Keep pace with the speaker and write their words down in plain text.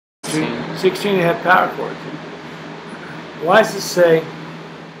16 and a half power chords. Why does it say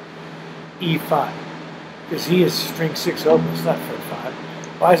E5? Because E is string 6 open, it's not fret 5.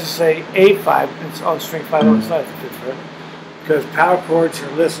 Why does it say A5 and it's on string 5 open, it's not the 5th fret? Because power chords are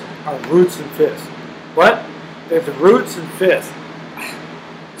roots and fifths. What? They're the roots and fifths.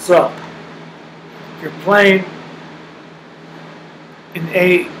 So, if you're playing an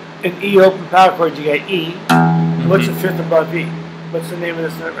E open power chord, you got E. What's the fifth above E? What's the name of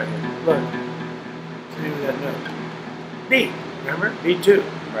this note right here? Look. What's the name of that note? B. Remember? B2.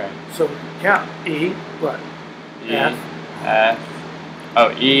 Right. So count. E, what? E, F. F.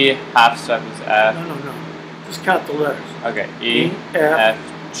 Oh, E, half step is F. No. Just count the letters. Okay. E, F,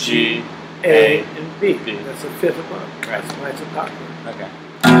 G, A, and B. B. That's the fifth above. Right. That's why it's a power chord. Okay.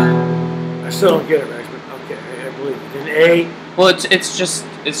 I still don't get it, Rex, but okay, I believe it. Then A. Well, it's just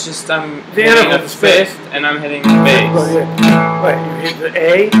I'm The hitting interval a is fifth and I'm hitting the bass. Well, yeah. Right, you hit the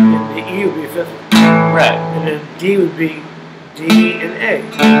A, and the E would be a fifth one. Right. And then D would be D and A.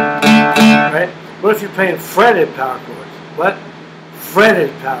 Right? What if you're playing fretted power chords? What?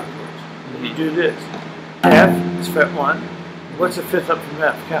 Fretted power chords. You do this. F is fret 1. What's the fifth up from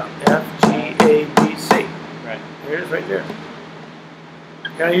F? Count. F, G, A, B, C. Right. There it is right there.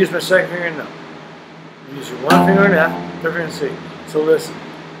 Can I use my second finger? No. You use your one finger on F, third finger on C. So listen.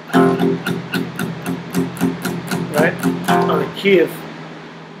 Right? On the key of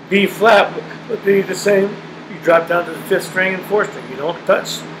B flat would be the same. You drop down to the fifth string and fourth string. You don't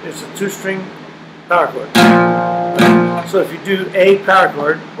touch. It's a 2-string power chord. Right? So if you do A power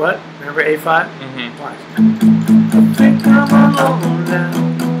chord, what? Remember A5? Twice.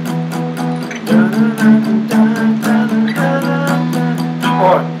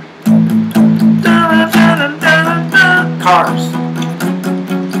 Or Cars.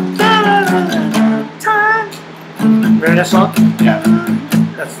 Remember that song? Yeah.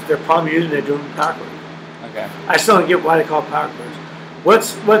 That's their palm music. They're doing power chords. Okay. I still don't get why they call it power chords.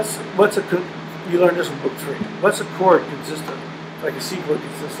 What's a you learned this in book 3. What's a chord consist of? Like a C chord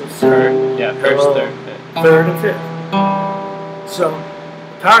consists of Third. Yeah. First, hello, third, fifth. third, and fifth. So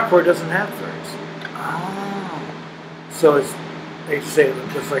a power chord doesn't have thirds. So they say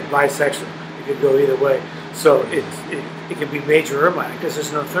it's like bisexual. It could go either way. So it can be major or minor because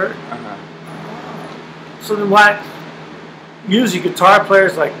there's no third. So then why? Usually guitar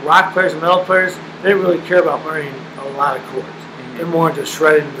players, like rock players and metal players, they don't really care about learning a lot of chords. They're more into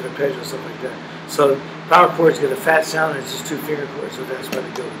shredding with arpeggios and stuff like that. So power chords get a fat sound and it's just 2 finger chords, so that's why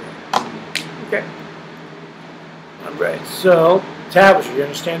they go with that. Okay. All right. So tablature, you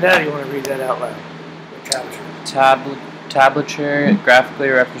understand that? Or you want to read that out loud? Tablature. Tablature graphically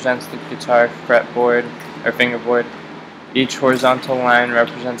represents the guitar fretboard or fingerboard. Each horizontal line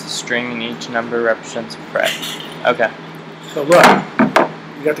represents a string and each number represents a fret. Okay. So look,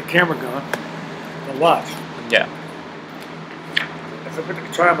 you got the camera going. Now watch. Yeah. If I put the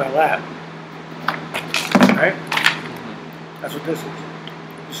guitar on my lap, right? That's what this is.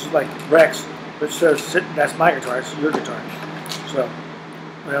 This is like Rex, which says sitting. That's my guitar. It's your guitar. So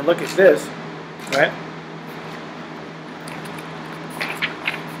when I look at this, right?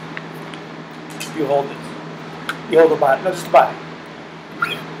 You hold this. You hold the body. No, just the body.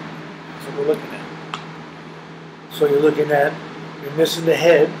 That's what we're looking at. So you're looking at, you're missing the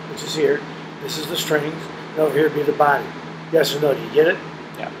head, which is here. This is the strings. And over here would be the body. Yes or no? Do you get it?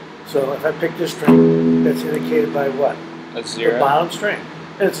 Yeah. So if I pick this string, that's indicated by what? A 0. The bottom string.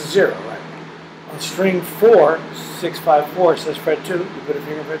 And it's a 0, right? On string 4, 6, 5, 4, it says fret 2. You put a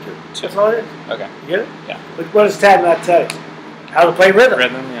finger on fret 2. That's all it is. Okay. You get it? Yeah. But what does tab not tell you? How to play rhythm.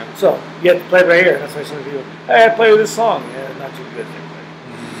 Rhythm, yeah. So you have to play right here. That's why some people, hey, I play with this song. Yeah, not too good.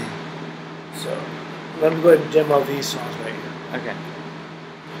 So let me go ahead and demo these songs right here. Okay.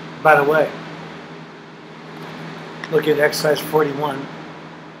 By the way, look at exercise 41.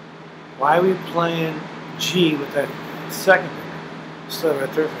 Why are we playing G with that second finger instead of our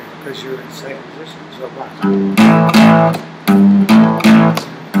third finger? Because you're in second position. So watch.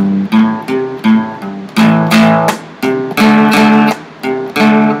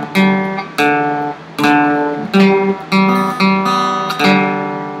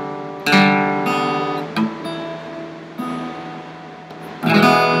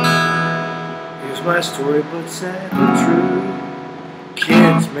 My story, but sad but true.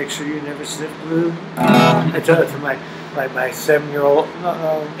 Kids, make sure you never sniff glue. I tell it to my 7-year-old,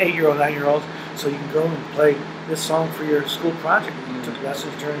 8-year-old, 9-year-olds, so you can go and play this song for your school project. You took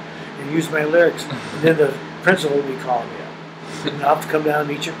lessons during and use my lyrics, and then the principal will be calling me up. And I'll have to come down and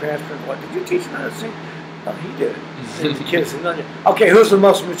meet your parents. What did you teach him how to sing? Oh, he did it. And the kids said, no, okay, who's the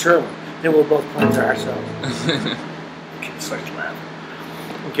most mature one? Then we'll both play to ourselves. The kids start laughing.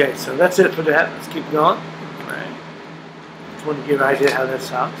 Okay, so that's it for that. Let's keep going. All right. Just want to give an idea how that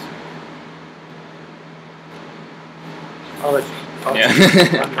sounds. I'll let you.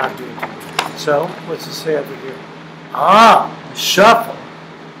 I'm not doing it. So, what's it say over here? Shuffle.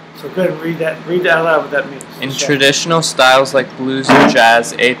 So go ahead and read that. Read out loud what that means. In traditional styles like blues or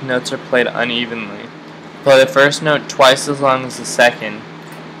jazz, eighth notes are played unevenly. Play the first note twice as long as the second.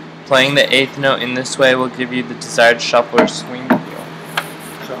 Playing the eighth note in this way will give you the desired shuffle or swing feel.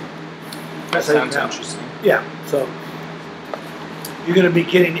 So that sounds interesting. Yeah. So you're going to be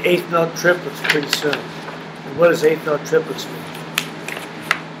getting eighth note triplets pretty soon. And what does eighth note triplets mean?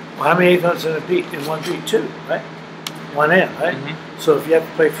 Well, how many eighth notes in a beat? In one beat, 2, right? 1 and, right? So if you have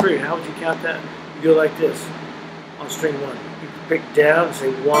to play 3, how would you count that? You go like this on string 1. You pick down and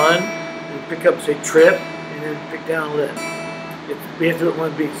say 1, and you pick up and say trip, and then pick down and lift. We have to do it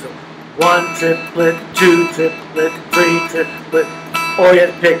 1 beat. So 1 triplet, 2 triplet, 3 triplet, or you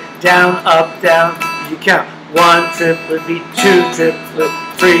have to pick down, up, down. You count 1 triplet beat, 2 triplet,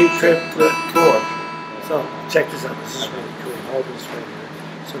 3 triplet, 4. So check this out. This is really cool. Hold this right here.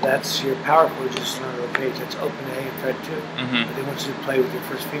 So that's your power chord just on the page. That's open A and fret 2. But they want you to play with your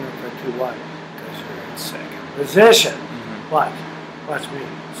first finger on fret 2. Why? Because you're in second position. Watch. Watch me.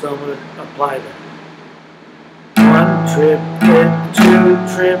 So I'm going to apply that. 1 triplet, 2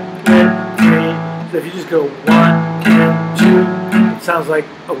 triplet, 3. So if you just go 1 and 2, it sounds like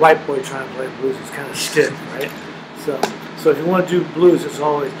a white boy trying to play blues. It's kind of stiff, right? So if you want to do blues, it's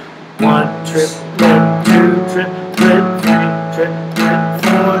always 1 triplet, 2 triplet, 3 triplet,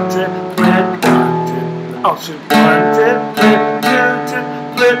 4 triplet, 1 triplet. Oh, shoot. 1 triplet, 2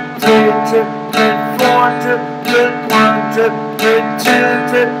 triplet, 3 triplet, 4 triplet, 1 triplet, 2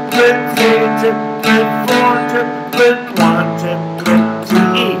 triplet, 3 triplet, 4 triplet, 1 triplet, 2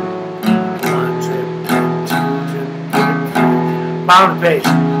 E. 1 triplet, 2 triplet, 3. Bottom of the page.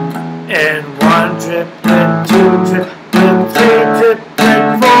 And 1 triplet, 2 triplet, 3 triplet,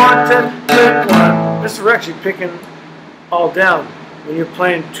 4 triplet, 1. This is actually picking all down. When you're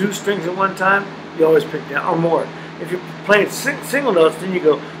playing 2 strings at one time, you always pick down, or more. If you're playing single notes, then you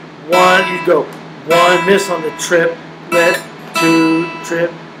go 1, you go 1, miss on the triplet, 2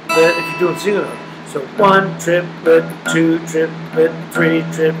 triplet, if you're doing single notes. So 1 triplet, 2 triplet, 3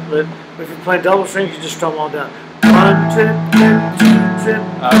 triplet. But if you're playing double strings, you just strum all down. 1 triplet, 2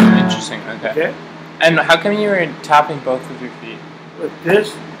 triplet. Oh, interesting, okay. And how come you were tapping both of your feet? With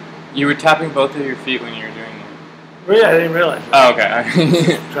this? You were tapping both of your feet when you were doing it. Really? I didn't realize that. Oh, okay.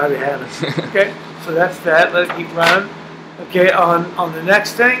 Try to have it. Okay, so that's that. Let it keep running. Okay, on the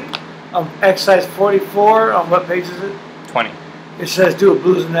next thing, exercise 44, on what page is it? 20. It says do a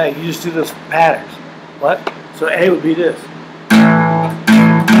blues and A. You just do those patterns. What? So A would be this.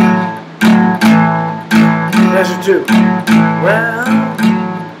 Measure 2. Well,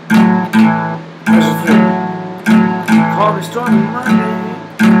 measure 3. Call me stormy Monday.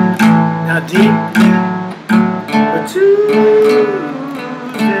 Now D. But Tuesday,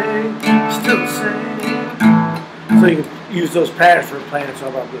 still the same. So you can use those patterns for playing It's All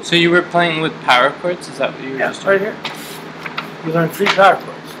About Blues. So you were playing with power chords? Is that what you were just doing? Right here. You learn 3 power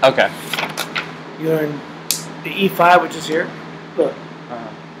chords. Okay. You learn the E5, which is here. Look.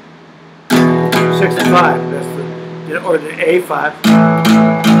 6 and 5. That's or the A5,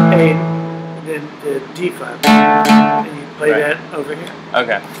 A, and then the D5. And you play that over here.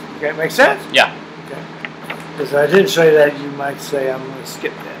 Okay. Okay, make sense? Yeah. Okay. Because if I didn't show you that, you might say I'm going to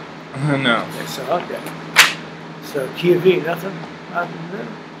skip that. No. Okay. So key of E, nothing?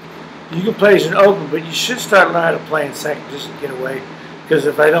 You can play as an open, but you should start learning how to play in second just to get away. Because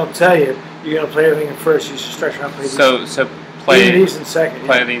if I don't tell you, you're going to play everything in first. You should start trying to play these. So play these in second.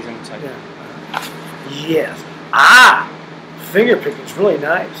 Play these in second. Yeah. Yes. Finger picking's really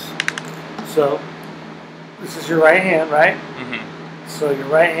nice. So this is your right hand, right? So your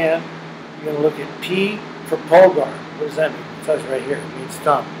right hand, you're going to look at P for pole guard. What does that mean? It says right here. It means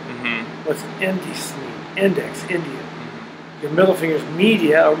thumb. What's index mean? Index, India. Your middle finger is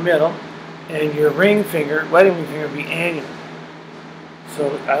media, or middle, and your ring finger, wedding ring finger, would be annular.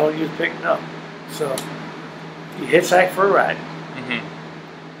 So I don't use pick, no. So you hitchhike for a ride.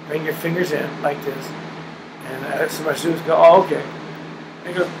 Bring your fingers in like this. And so my students go, oh, okay.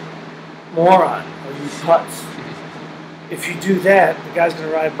 They go, moron, or you putz. If you do that, the guy's going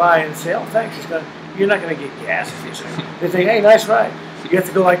to ride by and say, oh, thanks. You're not going to get gas. They think, hey, nice ride. You have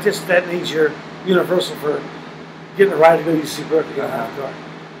to go like this. That means you're universal for getting a ride to go UC Berkeley. You don't have a car.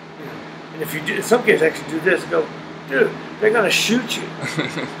 And if you do, in some cases, actually do this, go, dude, they're going to shoot you.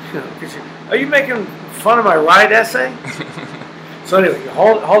 Are you making fun of my ride essay? So anyway, you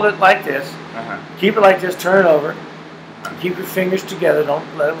hold it like this. Keep it like this. Turn it over. Keep your fingers together. Don't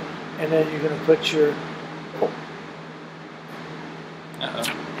let them. And then you're going to put your.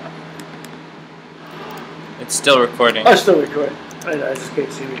 It's still recording. Oh, it's still recording. I just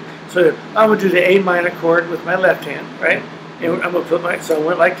can't see me. So I'm going to do the A minor chord with my left hand, right? And I'm going to put my. So I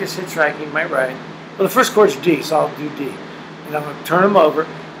went like this, hit striking my right. Well, the first chord's D, so I'll do D. And I'm going to turn them over,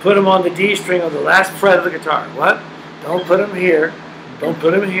 put them on the D string on the last fret of the guitar. What? Don't put them here. Don't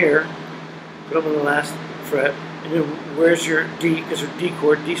put them here. Put them on the last fret. And then where's your D? Because your D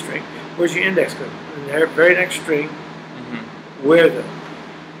chord, D string. Where's your index go? In the very next string. Where the?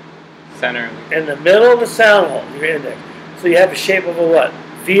 Center. In the middle of the sound hole, your index. So you have the shape of a what?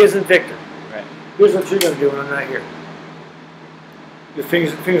 V as in Victor. Right. Here's what you're going to do when I'm not here. Your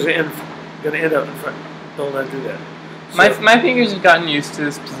fingers are going to end up in front. Don't let them do that. So, my fingers have gotten used to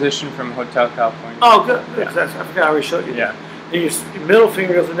this position from Hotel California. Oh, good. Yeah. I forgot I already showed you. Yeah. Then your middle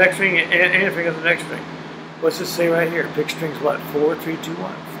finger goes to the next string, and your finger goes to the next string. What's this say right here? Pick strings what? 4, 3, 2,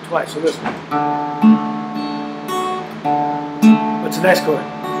 1. Twice. So listen. What's the next chord?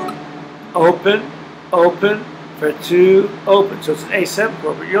 Open, open, fret 2, open. So it's an A7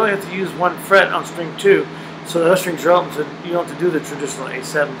 chord, but you only have to use one fret on string 2. So the other strings are open, so you don't have to do the traditional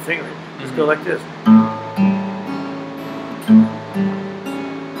A7 fingering. Just go like this.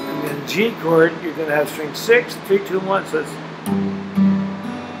 And then G chord, you're going to have string 6, 3, 2, 1. So it's.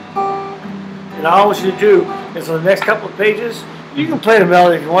 And all I want you to do is on the next couple of pages, you can play the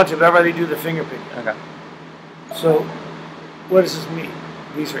melody if you want to, but I'd rather do the finger picking. Okay. So, what does this mean?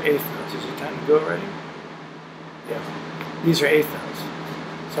 These are eighth notes. Is it time to go already? Yeah. These are eighth notes.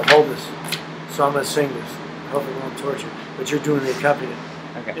 So hold this. So I'm going to sing this. Hopefully it won't torture you. But you're doing the accompaniment.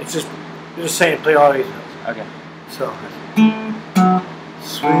 Okay. It's just, you're just saying play all eighth notes. Okay. So,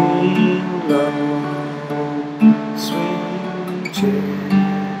 swing low, swing cherry,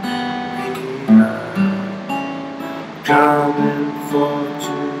 coming for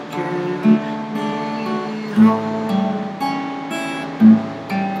to carry me home.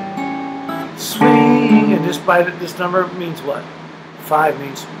 Swing, and just by this number means what? 5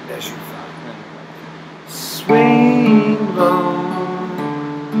 means that's your 5. Swing low,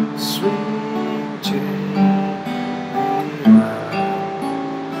 swing cherry,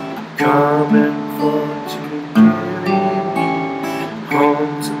 coming for to carry me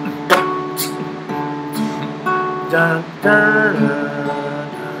home. Da da da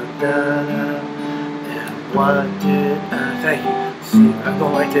da da. And what did I thank you? See, I'm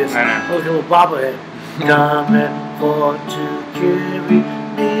going like this. Look at a little bobblehead. Coming for to carry me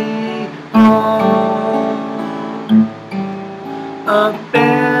home. A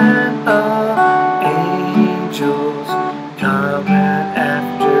band of angels coming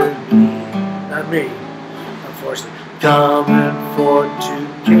after me. Not me, unfortunately. Coming for to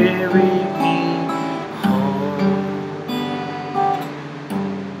carry me home.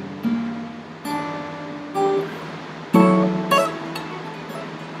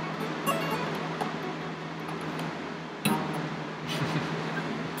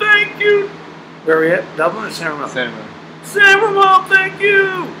 Thank you. Where are we at? Dublin or San Ramon? San Ramon, thank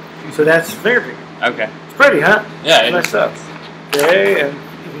you. So that's finger picking. Okay. It's pretty, huh? Yeah, nice stuff. Okay, and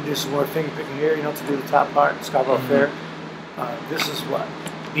you can do some more finger picking here. You don't have to do the top part. Scarborough Fair. This is what?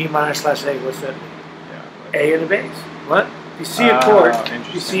 B minor / A. What's that mean? Yeah, A in the bass. What? If you see a chord,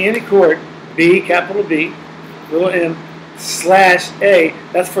 if you see any chord, B, capital B, little M, / A,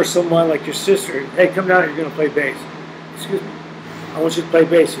 that's for someone like your sister. Hey, come down here, you're going to play bass. Excuse me. I want you to play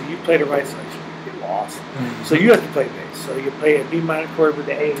bass, so you play the right side. You're lost. So you have to play bass. So you play a B minor chord with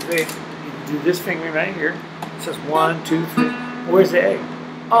the A in the bass. You can do this fingering right here. It says 1, 2, 3. Where's the A?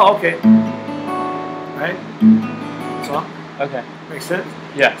 Oh, okay. Right? Song? Okay. Makes sense?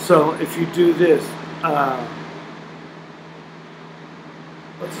 Yeah. So if you do this,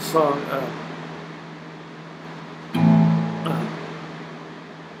 what's the song?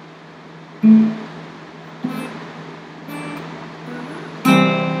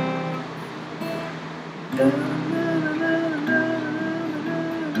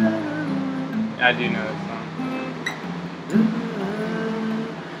 I do know this song.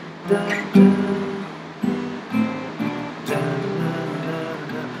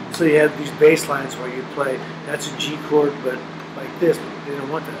 So you have these bass lines where you play, that's a G chord, but like this. They don't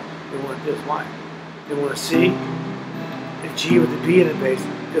want that. They want this. Why? They want a C, a G with a B in the bass,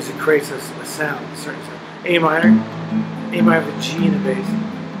 because it creates a sound, a certain sound. A minor with a G in the bass,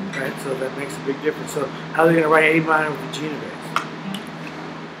 right? So that makes a big difference. So how are they going to write A minor with a G in the bass?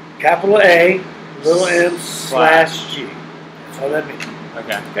 Capital A, little m / G. That's all that means.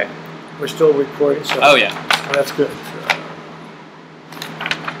 Okay. Okay. We're still recording, so. Oh yeah. So that's good.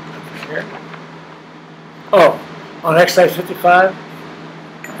 Here. Oh, On exercise 55,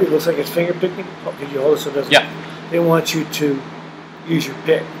 it looks like it's finger picking. Oh, could you hold it so it doesn't? Yeah. They want you to use your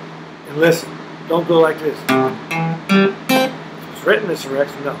pick. And listen, don't go like this. It's written as a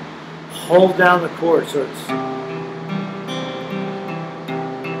rex, no. Hold down the chord so it's.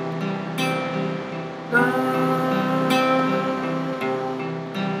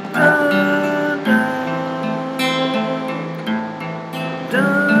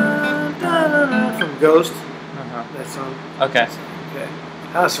 From Ghost. That song. Okay. Okay.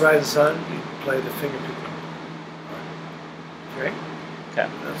 House Rising Sun, you play the finger picking. Okay? Okay.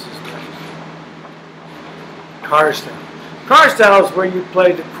 That's just nice. Car style. Car style is where you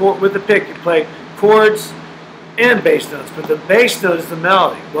play the chord with the pick. You play chords and bass notes, but the bass note is the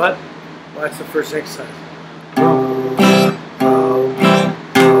melody. What? Well, that's the first exercise.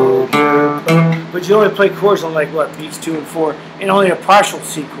 But you only play chords on like what? Beats 2 and 4, and only a partial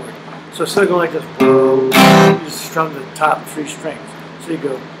C chord. So instead of going like this, you just strum the top 3 strings. So you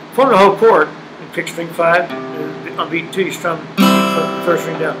go form the whole chord and pick string 5. And on beat 2, you strum the first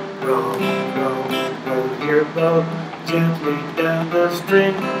string down. Roll, roll, roll your bow gently down the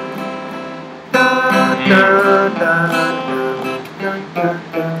string. Da, da, da, da, da,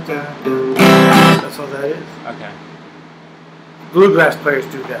 da, da. That's all that is. Okay. Bluegrass players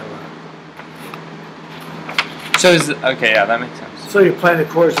do that a lot. So okay, yeah, that makes sense. So you're playing the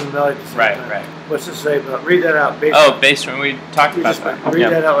chords and the melody at the same time. Right. What's it say about? Read that out. Bass Bass run. We talked about that. Read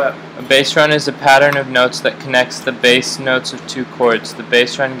that out loud. A bass run is a pattern of notes that connects the bass notes of 2 chords. The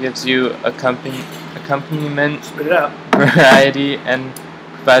bass run gives you accompaniment, Spit it out. variety, and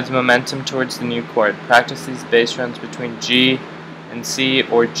provides momentum towards the new chord. Practice these bass runs between G and C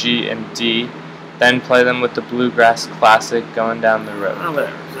or G and D. Then play them with the bluegrass classic going down the road. Well,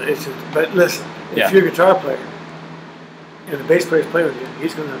 but listen, if you're a guitar player and the bass player's playing with you,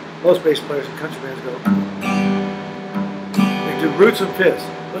 he's gonna. Most bass players and country bands go. They do roots and fifths.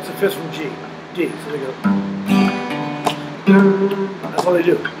 What's the fifth from G? G. So they go. That's all they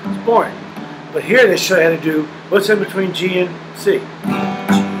do. It's boring. But here they show you how to do what's in between G and C. G,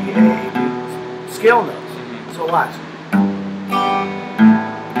 A, B. Scale notes. So watch.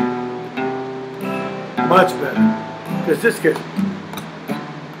 Much better. Because this gets.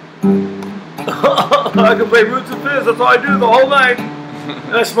 I can play roots and fizz, that's all I do the whole night.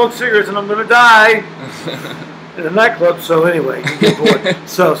 And I smoke cigarettes and I'm going to die in a nightclub. So anyway, you get bored.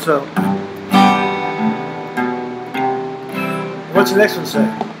 So. What's the next one say?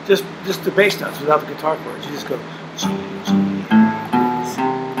 Just the bass notes without the guitar chords. You just go G, G,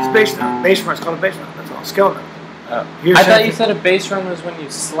 it's bass note. Bass run, it's called a bass note. That's all. Scale note. I thought you said a bass run was when you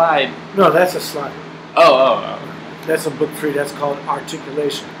slide. No, that's a slide. Oh. That's in book 3. That's called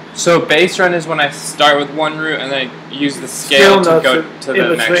articulation. So bass run is when I start with one root and then I use the scale to go to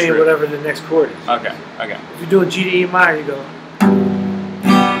the next root. Whatever the next chord is. Okay. If you're doing G to E minor, you go.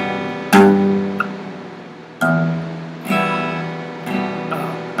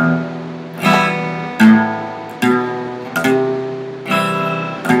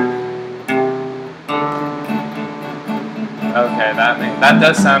 Okay, that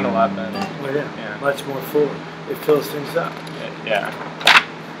does sound a lot better. Well, yeah. Much more forward. It fills things up. Yeah.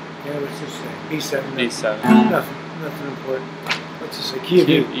 Yeah, what's this say? B7. B7. Nothing important. What's this say? Key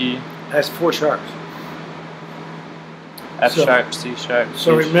of E. Has 4 sharps. F sharp, C sharp.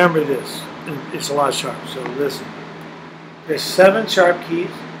 So remember this. It's a lot of sharps. So listen. There's 7 sharp keys,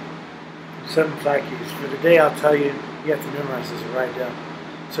 7 flat keys. For today, I'll tell you, you have to memorize this and write it down.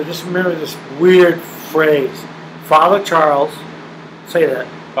 So just remember this weird phrase. Father Charles, say that.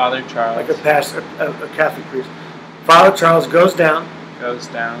 Father Charles. Like a pastor, a Catholic priest. Father Charles goes down.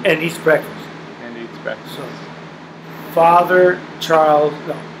 And eats breakfast. So, Father Charles,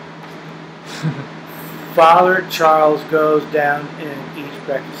 Father Charles goes down and eats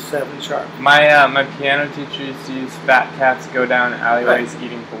breakfast 7 sharp. My piano teacher used to use fat cats go down alleyways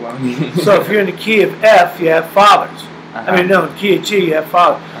eating bologna. So if you're in the key of F, you have fathers. I mean, no, in the key of G, you have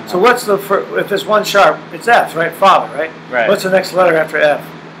father. So what's if there's 1 sharp, it's F, right? Father, right? Right. What's the next letter after F?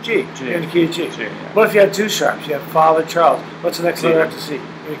 G. You're in the key of G. Yeah. What if you have 2 sharps? You have Father Charles. What's the next letter after C?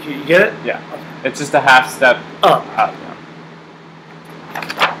 You get it? Yeah. Okay. It's just a half step up.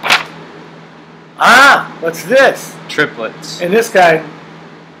 What's this? Triplets. And this guy,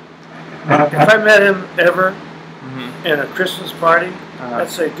 if I met him ever in a Christmas party, I'd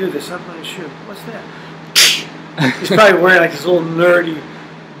say, dude, there's something on his shoe. What's that? He's probably wearing like this little nerdy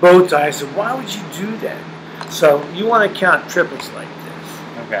bow tie. I said, why would you do that? So you want to count triplets like this.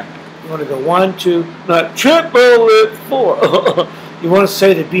 Okay. You want to go 1, 2, not triplet 4. You want to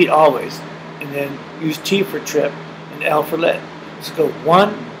say the beat always, and then use T for trip and L for lit. So go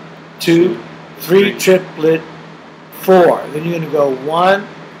 1, 2, 3 triplet, 4. Then you're going to go 1,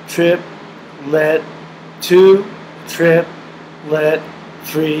 triplet, 2, triplet,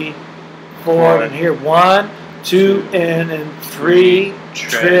 3, 4. And here 1, 2, and 3,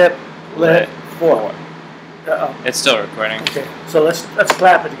 triplet, 4. It's still recording. Okay, so let's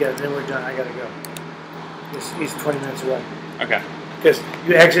clap it together. Then we're done. I gotta go. He's 20 minutes away. Okay. Because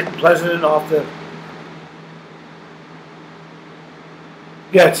you exit Pleasanton off the.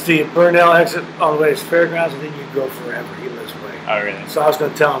 Yeah, it's the Burnell exit all the way to Fairgrounds, and then you can go forever. He lives away. Oh, really? So I was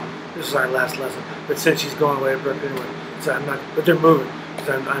going to tell him this is our last lesson, but since he's going away to Brooklyn anyway, so I'm not. But they're moving,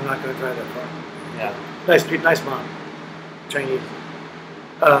 so I'm not going to drive that far. Yeah. Nice mom. Chinese.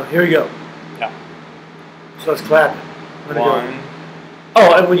 Here we go. Yeah. So let's clap it. I'm gonna 1. go.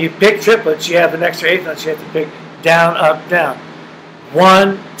 Oh, and when you pick triplets, you have an extra eighth note. You have to pick down, up, down.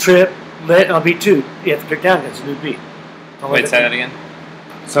 1 triplet, and I'll beat 2. You have to pick down. That's a new beat. Wait, say that again.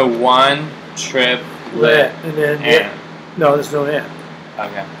 So 1 triplet and then no, there's no and.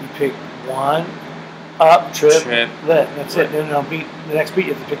 Okay. You pick 1 up, triplet. That's it. Then I'll beat the next beat.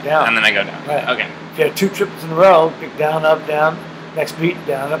 You have to pick down. And then I go down. Right. Okay. If you have 2 triplets in a row, pick down, up, down. Next beat,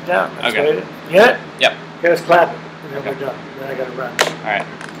 down, up, down. That's okay. You get it? Yep. Okay, let's clap it. And then we're done. Then I got to run. All right.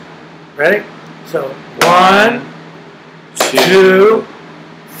 Ready? So 1, 2,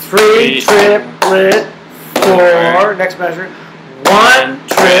 3, triplet, 4. Next measure. 1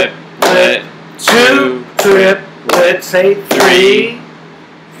 triplet, 2 triplet, say 3,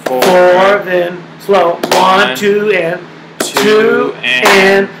 4, then slow. 1, 2, and 2,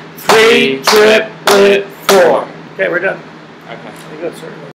 and 3 triplet, 4. Okay, we're done. Okay. Very good, sir.